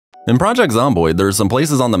In Project Zomboid, there are some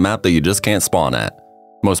places on the map that you just can't spawn at.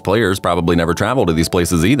 Most players probably never travel to these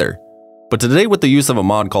places either. But today, with the use of a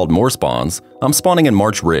mod called More Spawns, I'm spawning in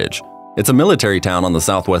March Ridge. It's a military town on the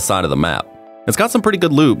southwest side of the map. It's got some pretty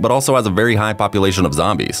good loot, but also has a very high population of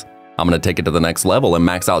zombies. I'm gonna take it to the next level and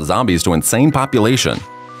max out zombies to insane population.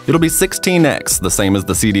 It'll be 16x, the same as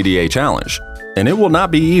the CDDA challenge. And it will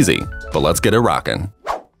not be easy, but let's get it rockin'.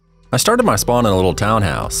 I started my spawn in a little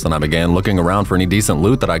townhouse, and I began looking around for any decent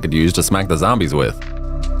loot that I could use to smack the zombies with.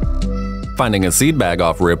 Finding a seed bag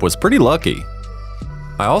off rip was pretty lucky.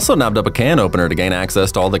 I also nabbed up a can opener to gain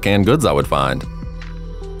access to all the canned goods I would find.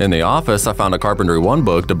 In the office, I found a Carpentry 1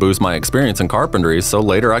 book to boost my experience in carpentry so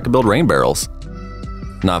later I could build rain barrels.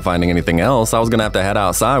 Not finding anything else, I was gonna have to head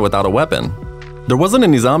outside without a weapon. There wasn't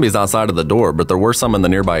any zombies outside of the door, but there were some in the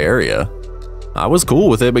nearby area. I was cool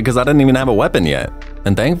with it because I didn't even have a weapon yet,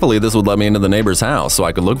 and thankfully this would let me into the neighbor's house so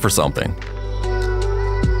I could look for something.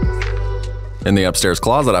 In the upstairs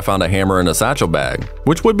closet, I found a hammer and a satchel bag,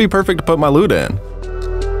 which would be perfect to put my loot in.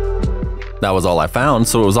 That was all I found,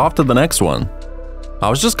 so it was off to the next one. I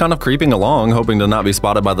was just kind of creeping along, hoping to not be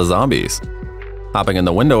spotted by the zombies. Hopping in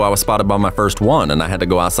the window, I was spotted by my first one, and I had to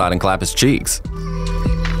go outside and clap his cheeks.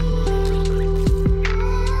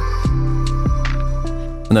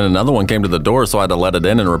 And then another one came to the door, so I had to let it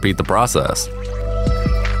in and repeat the process.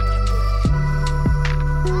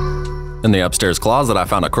 In the upstairs closet, I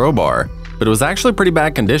found a crowbar, but it was actually pretty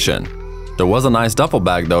bad condition. There was a nice duffel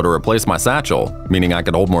bag though to replace my satchel, meaning I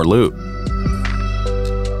could hold more loot.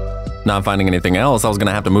 Not finding anything else, I was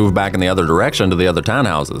gonna have to move back in the other direction to the other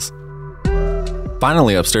townhouses.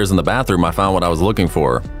 Finally, upstairs in the bathroom, I found what I was looking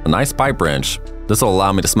for, a nice pipe wrench. This will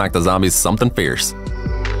allow me to smack the zombies something fierce.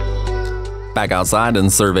 Back outside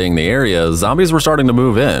and surveying the area, zombies were starting to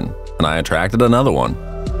move in, and I attracted another one.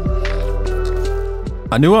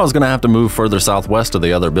 I knew I was gonna have to move further southwest to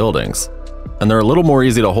the other buildings, and they're a little more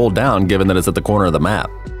easy to hold down given that it's at the corner of the map.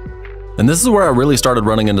 And this is where I really started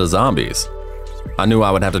running into zombies. I knew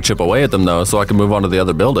I would have to chip away at them though so I could move on to the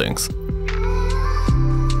other buildings.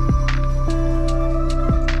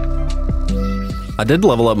 I did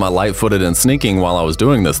level up my light-footed and sneaking while I was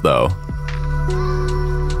doing this though.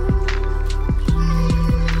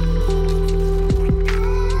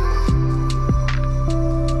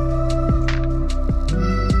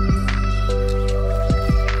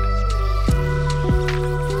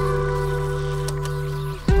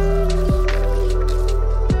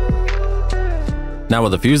 Now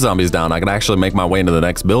with a few zombies down, I could actually make my way into the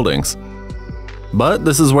next buildings. But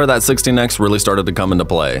this is where that 16x really started to come into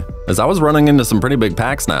play, as I was running into some pretty big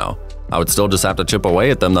packs now. I would still just have to chip away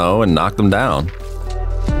at them though and knock them down.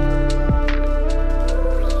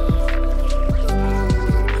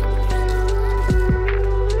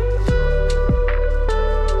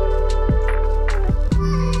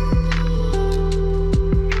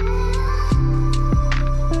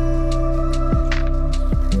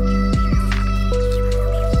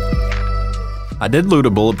 I did loot a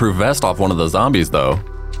bulletproof vest off one of the zombies though.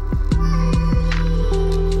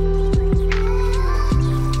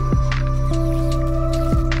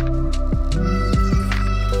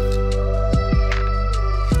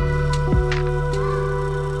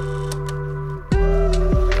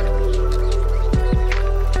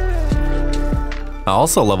 I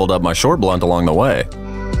also leveled up my short blunt along the way.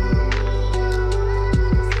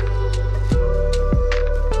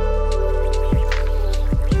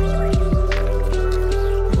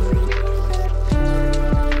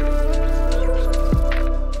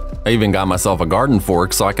 I even got myself a garden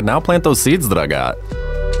fork so I can now plant those seeds that I got.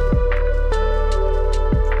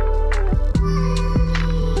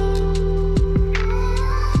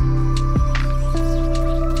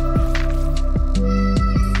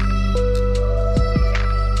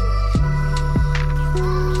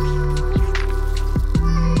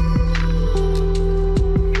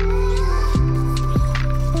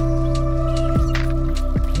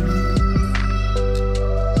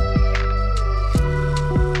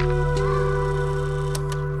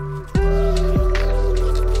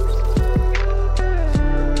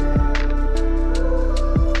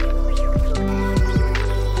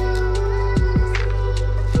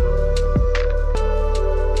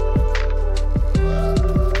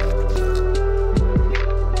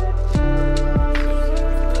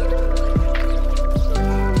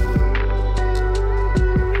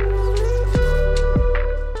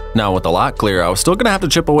 Now with the lot clear, I was still gonna have to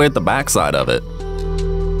chip away at the backside of it.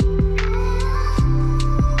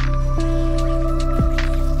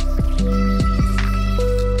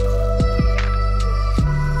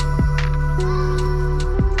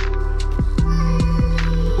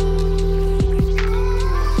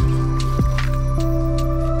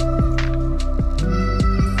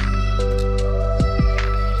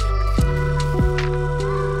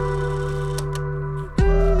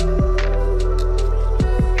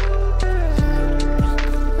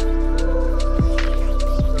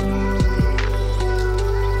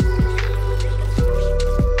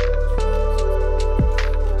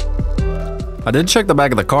 I did check the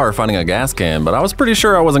back of the car finding a gas can, but I was pretty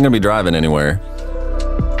sure I wasn't going to be driving anywhere.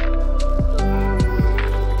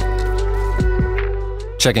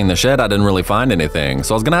 Checking the shed, I didn't really find anything,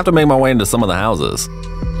 so I was going to have to make my way into some of the houses.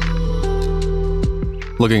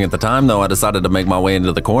 Looking at the time though, I decided to make my way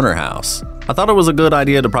into the corner house. I thought it was a good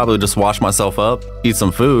idea to probably just wash myself up, eat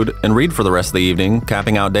some food, and read for the rest of the evening,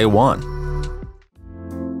 capping out day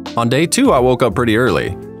 1. On day 2, I woke up pretty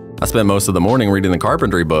early. I spent most of the morning reading the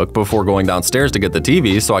carpentry book before going downstairs to get the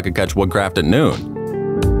TV so I could catch Woodcraft at noon.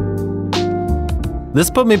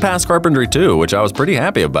 This put me past carpentry too, which I was pretty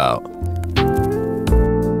happy about.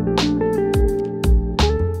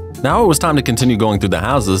 Now it was time to continue going through the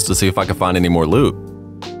houses to see if I could find any more loot.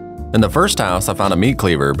 In the first house, I found a meat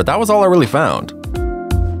cleaver, but that was all I really found.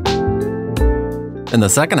 In the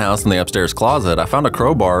second house in the upstairs closet, I found a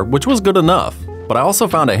crowbar, which was good enough, but I also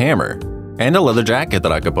found a hammer and a leather jacket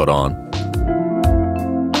that I could put on.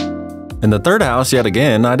 In the third house, yet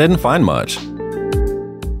again, I didn't find much.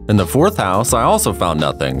 In the fourth house, I also found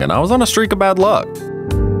nothing, and I was on a streak of bad luck.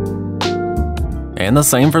 And the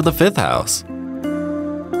same for the fifth house.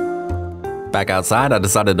 Back outside, I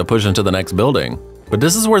decided to push into the next building. But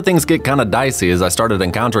this is where things get kinda dicey as I started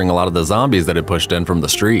encountering a lot of the zombies that had pushed in from the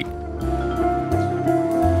street.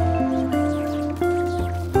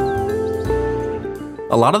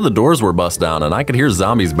 A lot of the doors were bust down and I could hear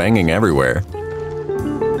zombies banging everywhere.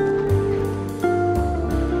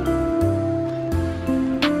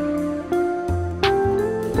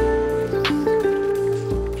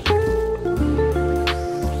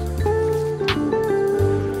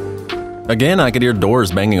 Again, I could hear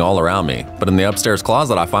doors banging all around me, but in the upstairs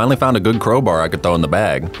closet I finally found a good crowbar I could throw in the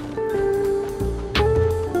bag.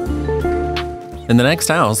 In the next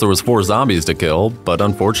house there was 4 zombies to kill, but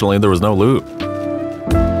unfortunately there was no loot.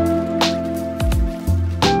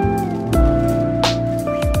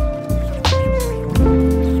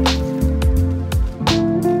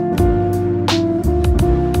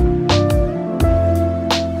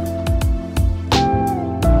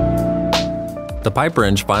 The pipe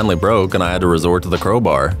wrench finally broke and I had to resort to the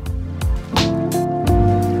crowbar.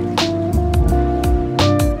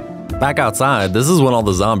 Back outside, this is when all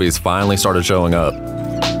the zombies finally started showing up.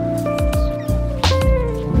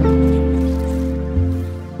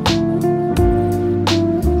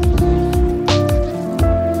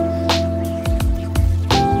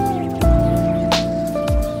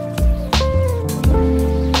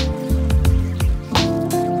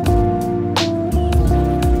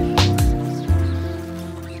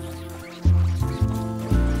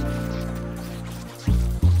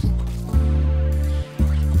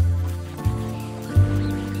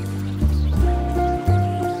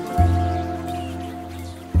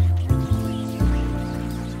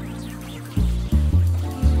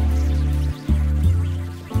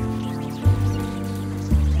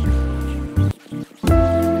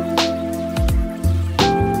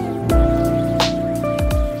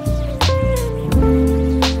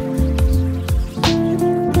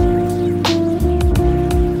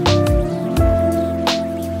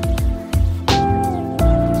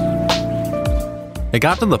 It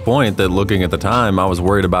got to the point that looking at the time, I was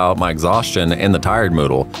worried about my exhaustion and the tired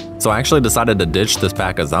moodle, so I actually decided to ditch this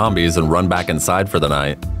pack of zombies and run back inside for the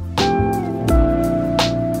night.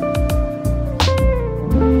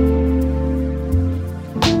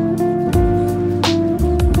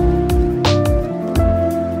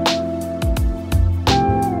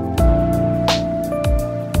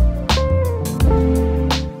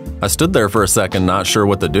 I stood there for a second, not sure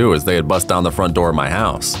what to do as they had bust down the front door of my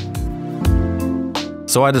house.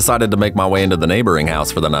 So I decided to make my way into the neighboring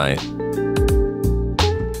house for the night.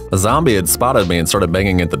 A zombie had spotted me and started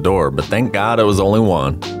banging at the door, but thank God it was only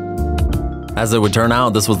one. As it would turn out,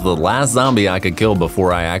 this was the last zombie I could kill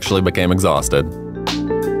before I actually became exhausted.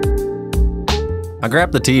 I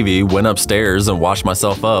grabbed the TV, went upstairs, and washed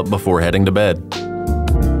myself up before heading to bed.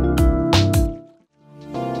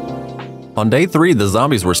 On day 3, the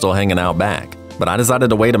zombies were still hanging out back, but I decided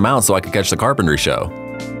to wait them out so I could catch the carpentry show.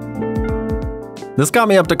 This got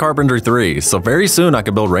me up to carpentry 3, so very soon I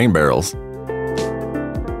could build rain barrels.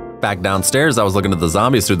 Back downstairs, I was looking at the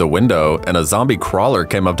zombies through the window, and a zombie crawler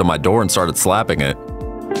came up to my door and started slapping it.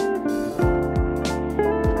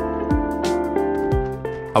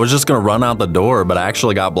 I was just gonna run out the door, but I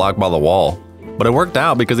actually got blocked by the wall. But it worked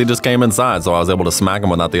out because he just came inside, so I was able to smack him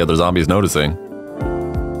without the other zombies noticing.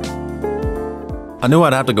 I knew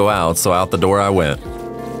I'd have to go out, so out the door I went.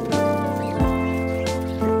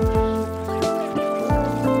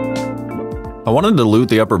 I wanted to loot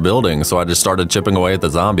the upper building, so I just started chipping away at the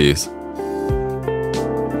zombies.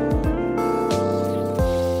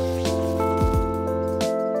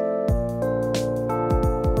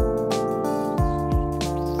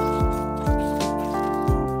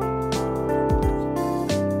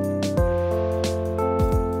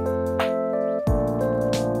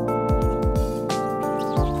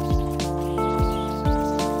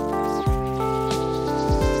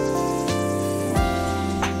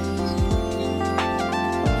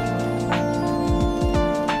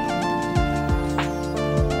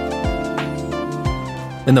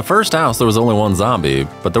 In the first house, there was only one zombie,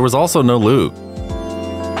 but there was also no loot.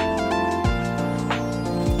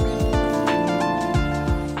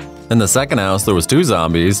 In the second house, there was 2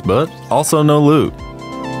 zombies, but also no loot.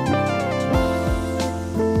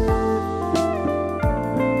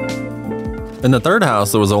 In the third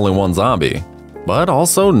house, there was only one zombie, but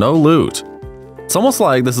also no loot. It's almost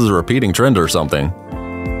like this is a repeating trend or something.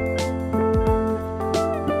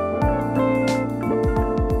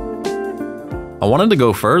 I wanted to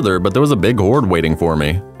go further, but there was a big horde waiting for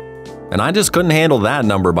me, and I just couldn't handle that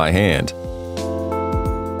number by hand.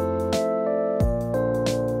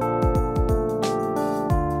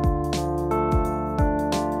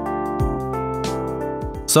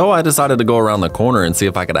 So I decided to go around the corner and see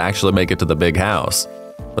if I could actually make it to the big house.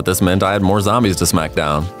 But this meant I had more zombies to smack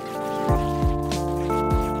down.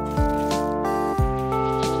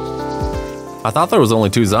 I thought there was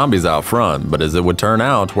only 2 zombies out front, but as it would turn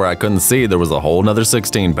out, where I couldn't see, there was a whole nother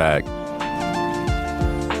 16-pack.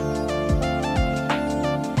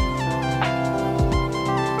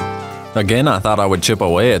 Again, I thought I would chip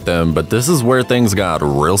away at them, but this is where things got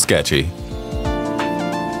real sketchy.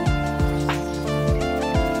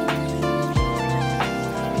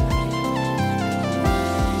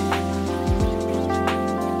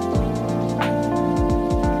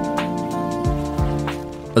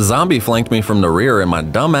 A zombie flanked me from the rear and my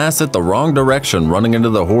dumb ass hit the wrong direction, running into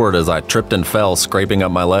the horde as I tripped and fell, scraping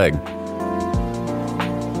up my leg.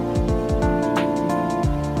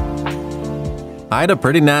 I had a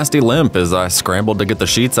pretty nasty limp as I scrambled to get the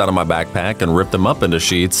sheets out of my backpack and ripped them up into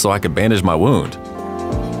sheets so I could bandage my wound.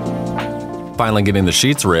 Finally getting the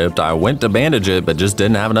sheets ripped, I went to bandage it but just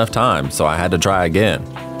didn't have enough time, so I had to try again.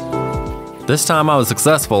 This time I was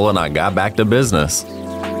successful and I got back to business.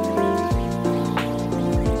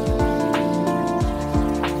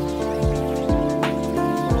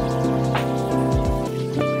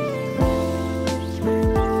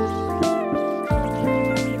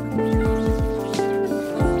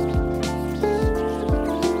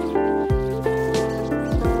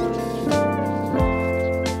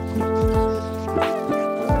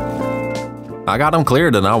 I got them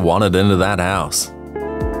cleared and I wanted into that house.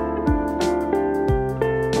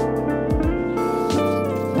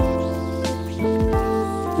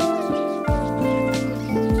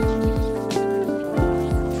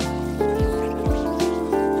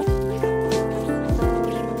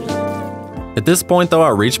 At this point though, I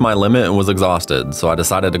reached my limit and was exhausted, so I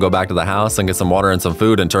decided to go back to the house and get some water and some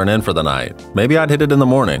food and turn in for the night. Maybe I'd hit it in the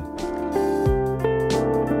morning.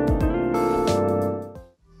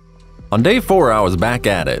 On day 4, I was back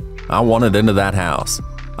at it. I wanted into that house.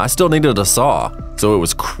 I still needed a saw, so it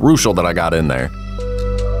was crucial that I got in there.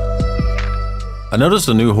 I noticed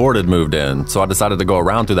a new horde had moved in, so I decided to go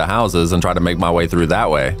around through the houses and try to make my way through that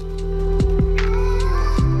way.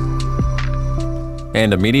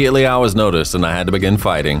 And immediately I was noticed and I had to begin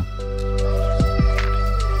fighting.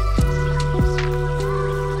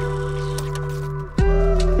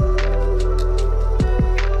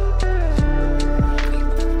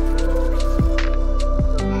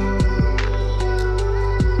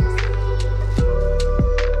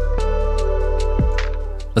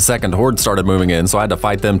 The second horde started moving in, so I had to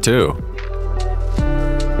fight them too.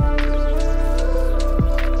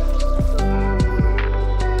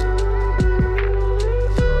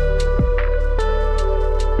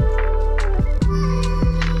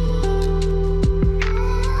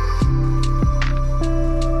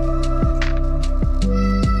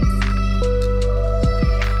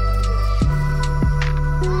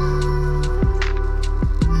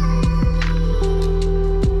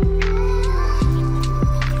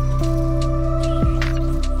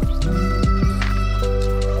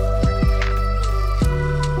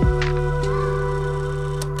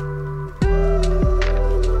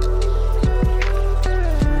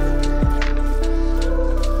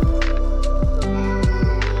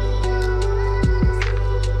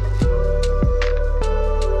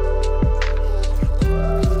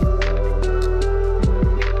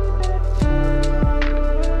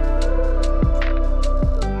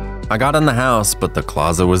 I got in the house, but the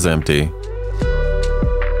closet was empty.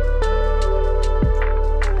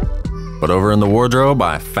 But over in the wardrobe,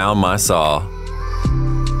 I found my saw.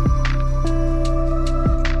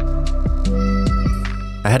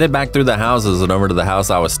 I headed back through the houses and over to the house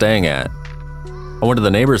I was staying at. I went to the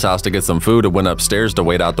neighbor's house to get some food and went upstairs to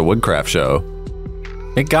wait out the woodcraft show.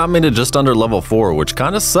 It got me to just under level 4, which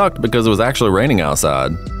kinda sucked because it was actually raining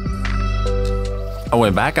outside. I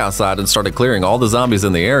went back outside and started clearing all the zombies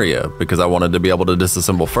in the area because I wanted to be able to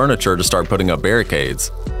disassemble furniture to start putting up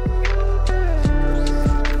barricades.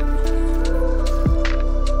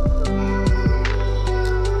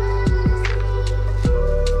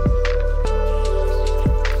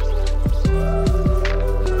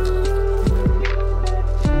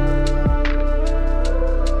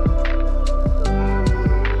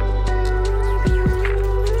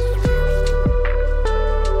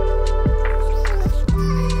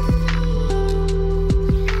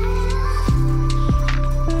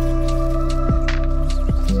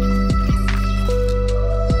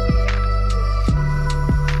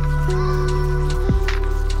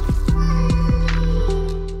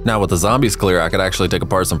 Now with the zombies clear, I could actually take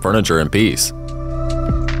apart some furniture in peace.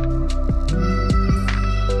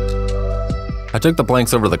 I took the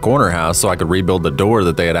planks over to the corner house so I could rebuild the door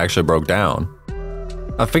that they had actually broke down.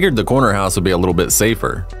 I figured the corner house would be a little bit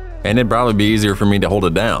safer, and it'd probably be easier for me to hold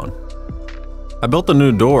it down. I built a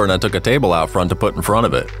new door and I took a table out front to put in front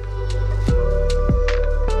of it.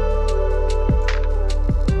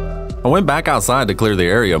 I went back outside to clear the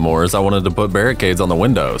area more as I wanted to put barricades on the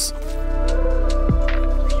windows.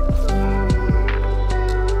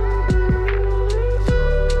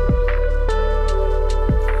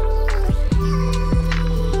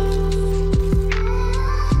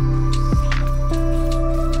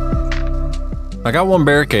 I got one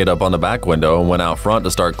barricade up on the back window and went out front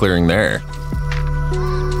to start clearing there.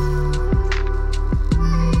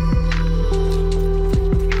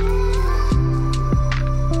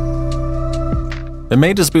 It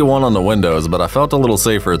may just be one on the windows, but I felt a little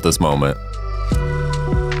safer at this moment.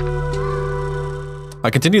 I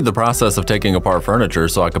continued the process of taking apart furniture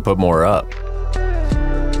so I could put more up.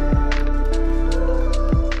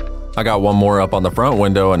 I got one more up on the front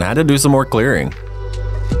window and had to do some more clearing.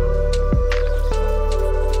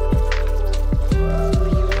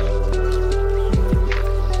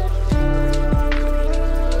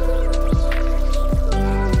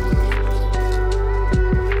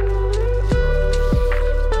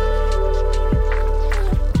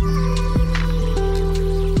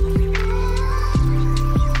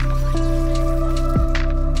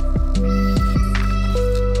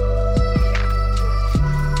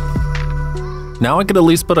 Now I could at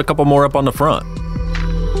least put a couple more up on the front.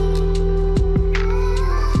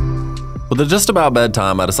 With it just about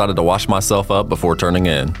bedtime, I decided to wash myself up before turning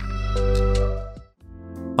in.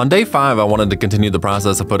 On day 5, I wanted to continue the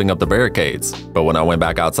process of putting up the barricades, but when I went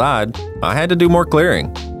back outside, I had to do more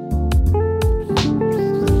clearing.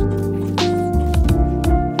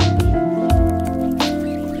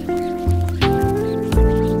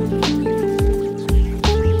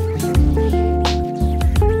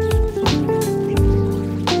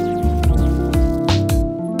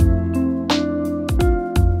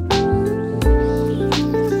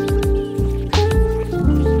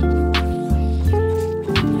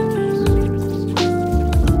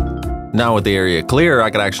 Now with the area clear,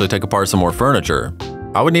 I could actually take apart some more furniture.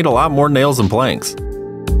 I would need a lot more nails and planks.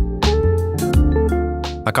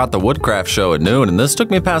 I caught the woodcraft show at noon and this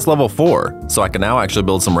took me past level 4, so I can now actually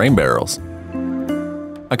build some rain barrels.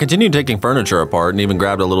 I continued taking furniture apart and even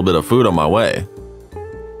grabbed a little bit of food on my way.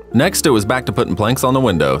 Next, it was back to putting planks on the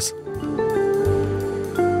windows.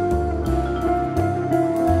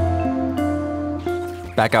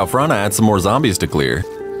 Back out front, I had some more zombies to clear.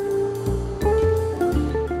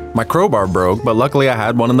 My crowbar broke, but luckily I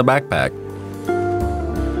had one in the backpack.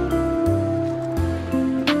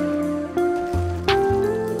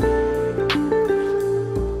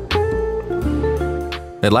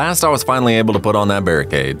 At last, I was finally able to put on that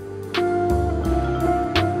barricade.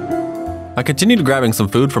 I continued grabbing some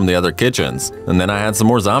food from the other kitchens, and then I had some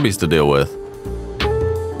more zombies to deal with.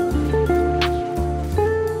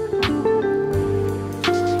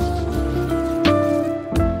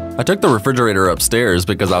 I took the refrigerator upstairs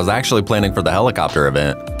because I was actually planning for the helicopter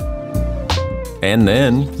event. And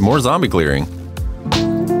then, more zombie clearing.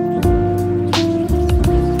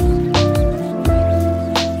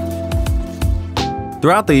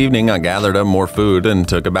 Throughout the evening, I gathered up more food and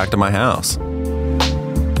took it back to my house.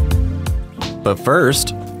 But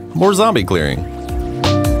first, more zombie clearing.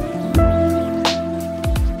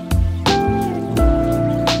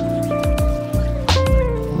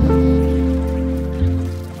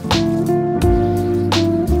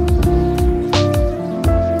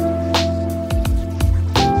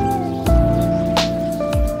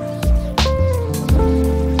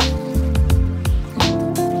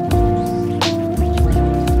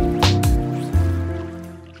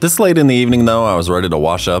 This late in the evening though, I was ready to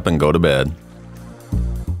wash up and go to bed.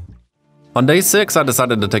 On day 6, I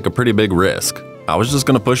decided to take a pretty big risk. I was just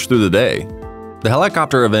going to push through the day. The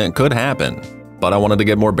helicopter event could happen, but I wanted to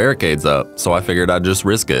get more barricades up, so I figured I'd just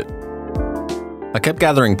risk it. I kept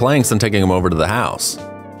gathering planks and taking them over to the house.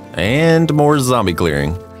 And more zombie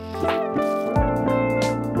clearing.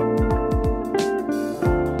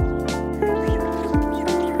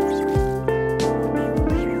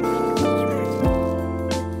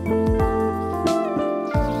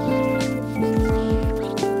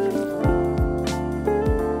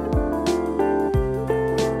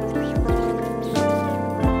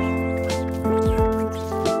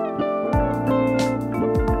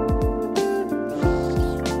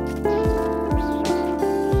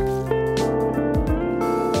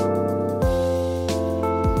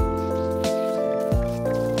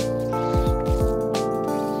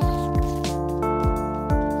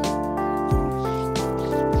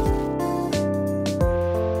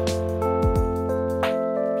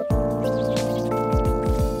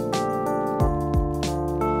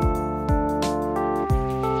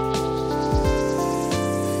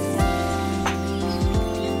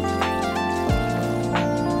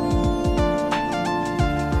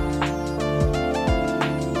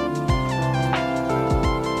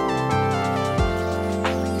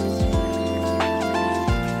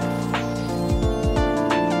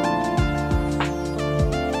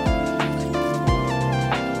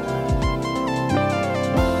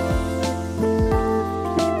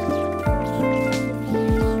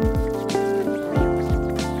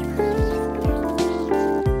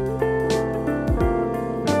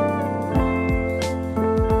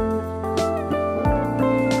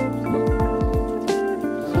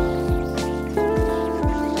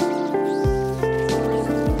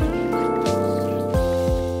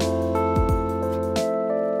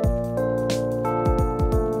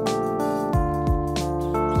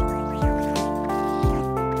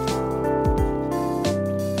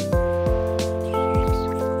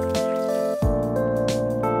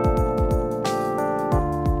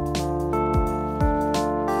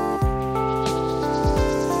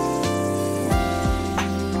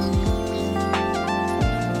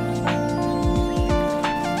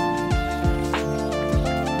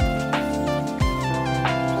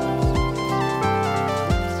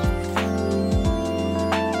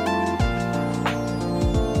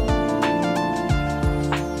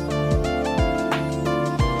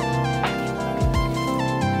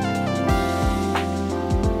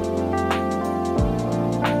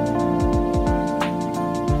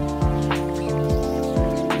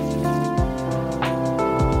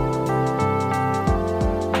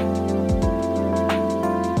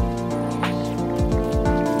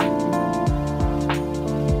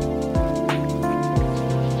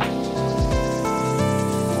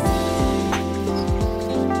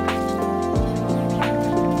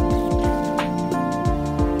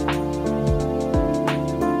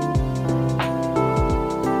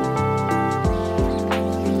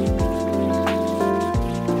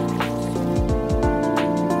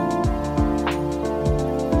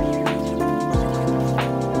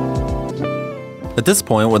 At this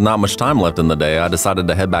point, with not much time left in the day, I decided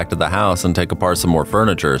to head back to the house and take apart some more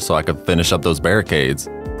furniture so I could finish up those barricades.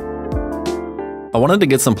 I wanted to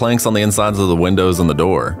get some planks on the insides of the windows and the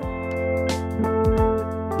door.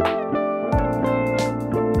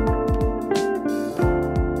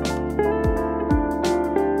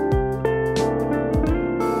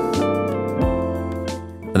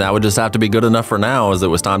 And that would just have to be good enough for now, as it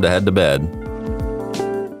was time to head to bed.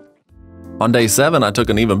 On day 7, I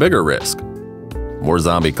took an even bigger risk. More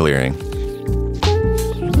zombie clearing.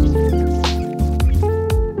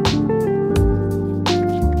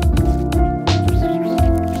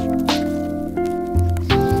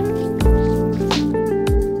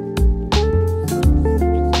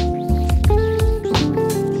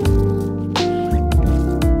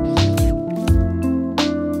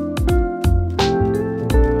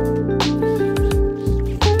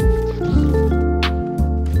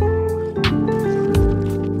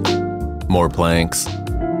 More planks.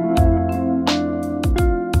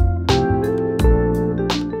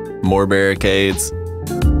 More barricades.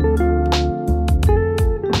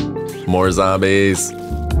 More zombies.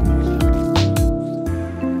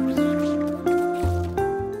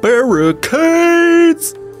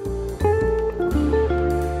 Barricades!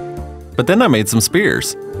 But then I made some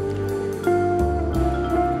spears.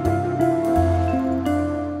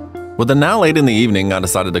 With it now late in the evening, I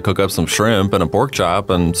decided to cook up some shrimp and a pork chop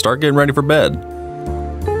and start getting ready for bed.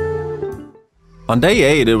 On day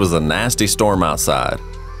 8, it was a nasty storm outside,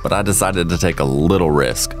 but I decided to take a little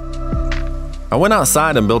risk. I went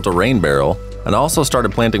outside and built a rain barrel, and also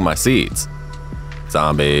started planting my seeds.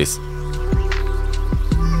 Zombies.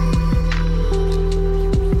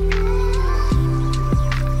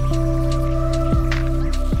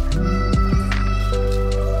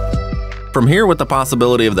 From here, with the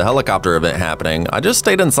possibility of the helicopter event happening, I just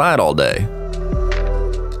stayed inside all day.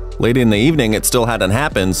 Late in the evening, it still hadn't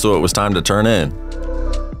happened, so it was time to turn in.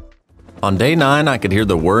 On day 9, I could hear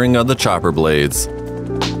the whirring of the chopper blades.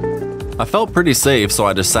 I felt pretty safe, so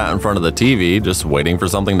I just sat in front of the TV, just waiting for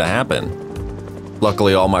something to happen.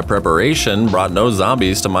 Luckily, all my preparation brought no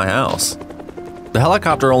zombies to my house. The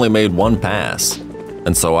helicopter only made one pass,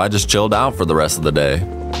 and so I just chilled out for the rest of the day.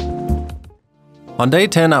 On day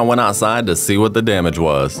 10, I went outside to see what the damage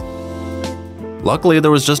was. Luckily,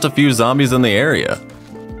 there was just a few zombies in the area.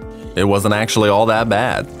 It wasn't actually all that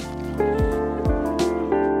bad.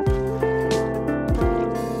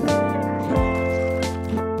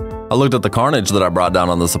 I looked at the carnage that I brought down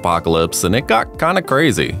on this apocalypse, and it got kinda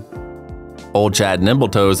crazy. Old Chad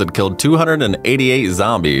Nimbletoes had killed 288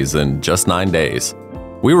 zombies in just 9 days.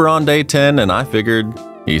 We were on day 10, and I figured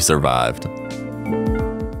he survived.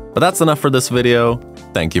 But that's enough for this video.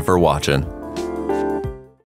 Thank you for watching.